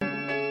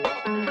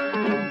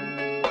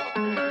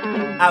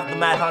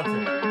Aftermath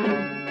Hunter.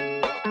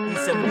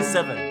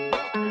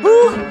 E77.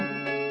 Woo!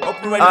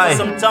 Hope you're ready for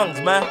some tongues,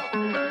 man.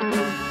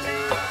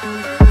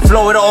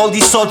 Flow with all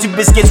these salty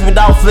biscuits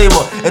without flavor,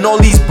 and all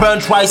these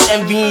burnt rice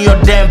envying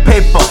your damn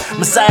paper.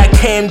 Messiah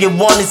came, get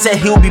one and said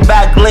he'll be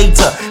back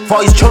later.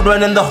 For his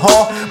children in the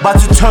hall, about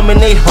to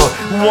terminate her.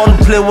 We want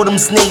to play with them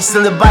snakes,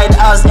 still they bite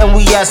us and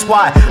we ask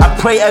why. I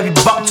pray every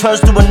buck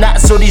turns to a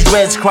gnat so these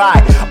reds cry.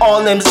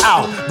 All limbs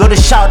out, though they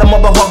shout, I'm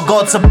about what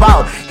God's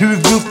about. He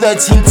reviewed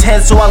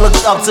 13:10, so I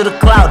looked up to the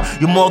cloud.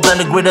 You're more than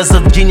the greatest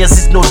of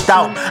geniuses, no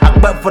doubt. I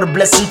bet for the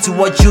blessing to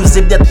watch you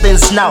zip that thin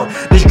snout.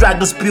 This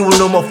dragon spew with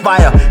no more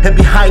fire, and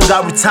behind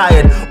got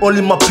retired.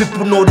 Only my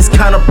people know this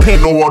kind of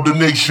pain. No other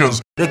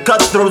nations. The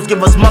cutthroats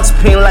give us much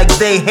pain like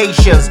they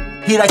Haitians.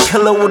 He that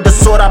killer with the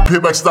sword, I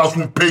Payback starts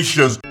with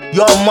patience.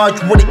 y'all march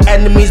with the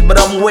enemies, but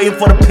I'm waiting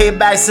for the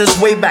payback since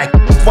way back.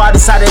 Before I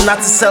decided not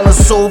to sell a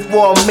soul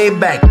for a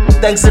Maybach.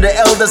 Thanks to the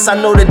elders,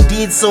 I know the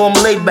deed, so I'm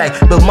laid back.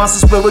 Build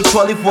monster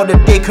spiritually for the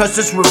day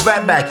curses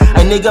revert back.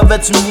 Ein Nigger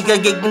wird zum Nigger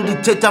gegen die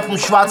Täter vom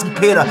schwarzen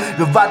Peter.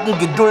 Wir warten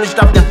geduldig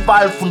auf den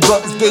Fall von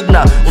Gottes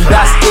Gegner. Und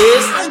das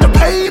ist the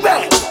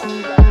payback.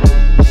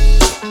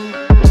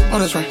 Oh,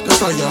 that's right,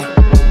 y'all.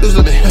 This is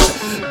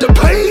the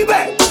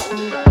payback.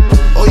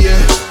 Oh yeah,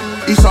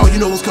 Esau, you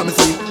know what's coming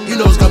for you. You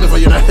know what's coming for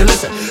you now. And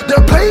listen, the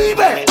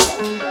payback.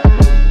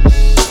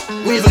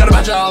 We ain't forgot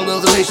about y'all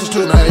other nations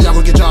too, man. Y'all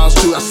gonna get y'all's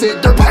too. I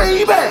said the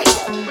payback.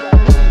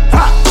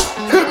 Ha,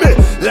 hit me.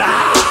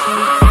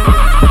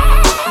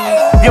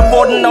 Wir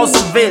wurden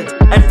auserwählt.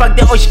 Ein Fakt,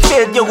 der euch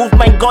quält, ihr ruft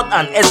mein Gott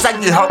an. Er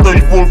sagt, Ihr habt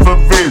euch wohl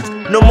verwählt.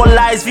 no more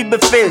lies wie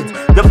befehlt.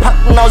 Wir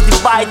packen aus,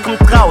 die Wahrheit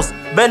kommt raus.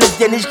 Wenn es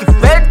dir nicht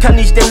gefällt, kann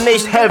ich dir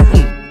nicht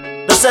helfen.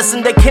 Das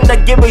Essen der Kinder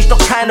gebe ich doch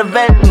keine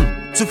Welpen.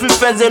 Zu viel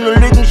Fernsehen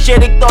und Lügen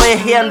schädigt eure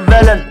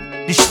Hirnwellen.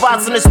 Die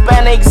schwarzen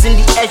Hispanics sind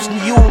die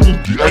echten Juden.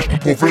 Die echten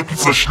Propheten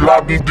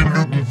zerschlagen die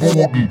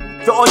Lügenbuden.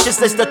 Für euch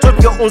ist es der Tod,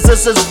 für uns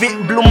ist es wie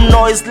Blumen,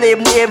 neues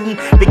Leben eben.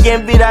 Wir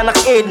gehen wieder nach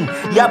Eden.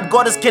 Ihr habt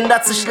Gottes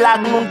Kinder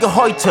zerschlagen und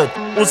gehäutet.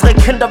 Unsere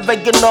Kinder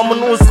weggenommen,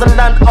 unser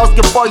Land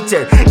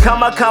ausgebeutet.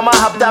 Kammer,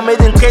 habt damit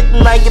den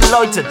Treten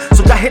eingeläutet.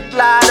 Sogar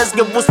Hitler alles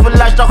gewusst,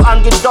 vielleicht auch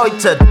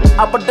angedeutet.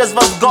 Aber das,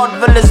 was Gott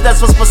will, ist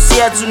das, was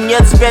passiert. Und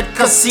jetzt wird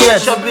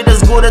kassiert, schau wie das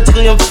Gute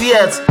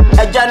triumphiert.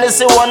 Ejane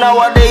se wana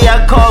wade ya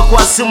kwa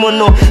kwa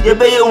simono.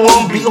 Yebe ye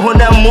wombi,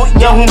 hona mu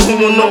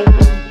nyahumuno.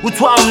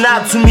 Utwa amna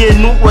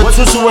tumienu,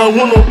 wetusu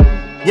wenhuno.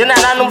 Yena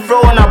nanum flow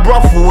on a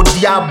brofu,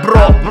 dia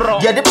bro.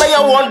 Yeah, the player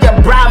want their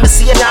bra, me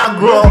see na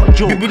grow.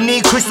 Bibi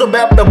ni Christo be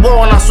the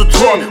ball na so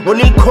tro.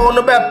 Woni ko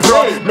no be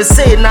pro, me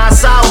say na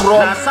sauro.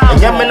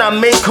 Yeah, me na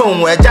make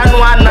on we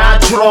January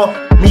natural.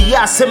 Me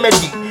ya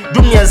semedi,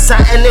 do me ensa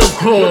ene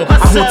nkron.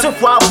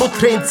 Ahotefo abo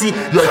 20,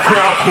 your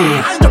crap.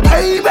 The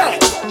payback.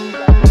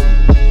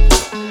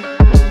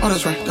 Oh,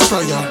 that's right,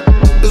 y'all.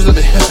 This is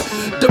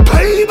the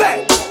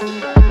payback.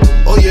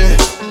 Oh yeah,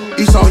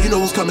 Esau, you know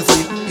what's coming for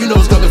you. You know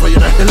what's coming for you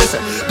now. And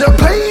listen, the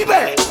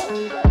payback.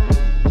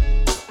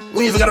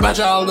 We ain't forgot about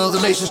y'all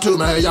other nations too,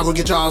 man. Y'all gonna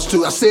get y'all's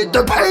too. I said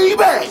the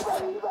payback.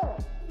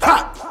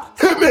 Ha,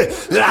 hit me.